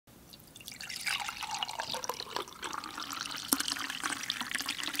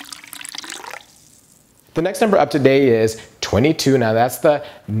The next number up today is 22. Now that's the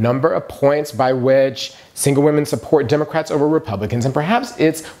number of points by which single women support Democrats over Republicans, and perhaps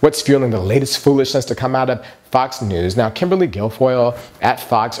it's what's fueling the latest foolishness to come out of Fox News. Now, Kimberly Guilfoyle at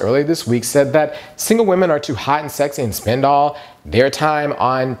Fox earlier this week said that single women are too hot and sexy and spend all their time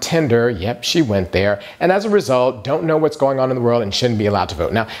on Tinder. Yep, she went there. And as a result, don't know what's going on in the world and shouldn't be allowed to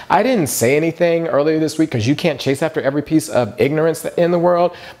vote. Now, I didn't say anything earlier this week because you can't chase after every piece of ignorance in the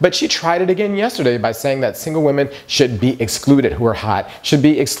world, but she tried it again yesterday by saying that single women should be excluded who are hot, should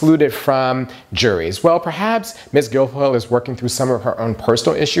be excluded from juries. Well, perhaps Ms. Guilfoyle is working through some of her own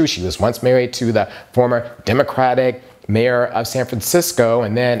personal issues. She was once married to the former Democratic mayor of San Francisco,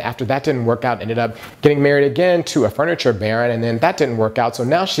 and then after that didn't work out, ended up getting married again to a furniture baron, and then that didn't work out. So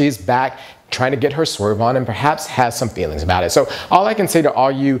now she's back trying to get her swerve on and perhaps has some feelings about it. So all I can say to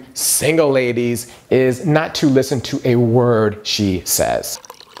all you single ladies is not to listen to a word she says.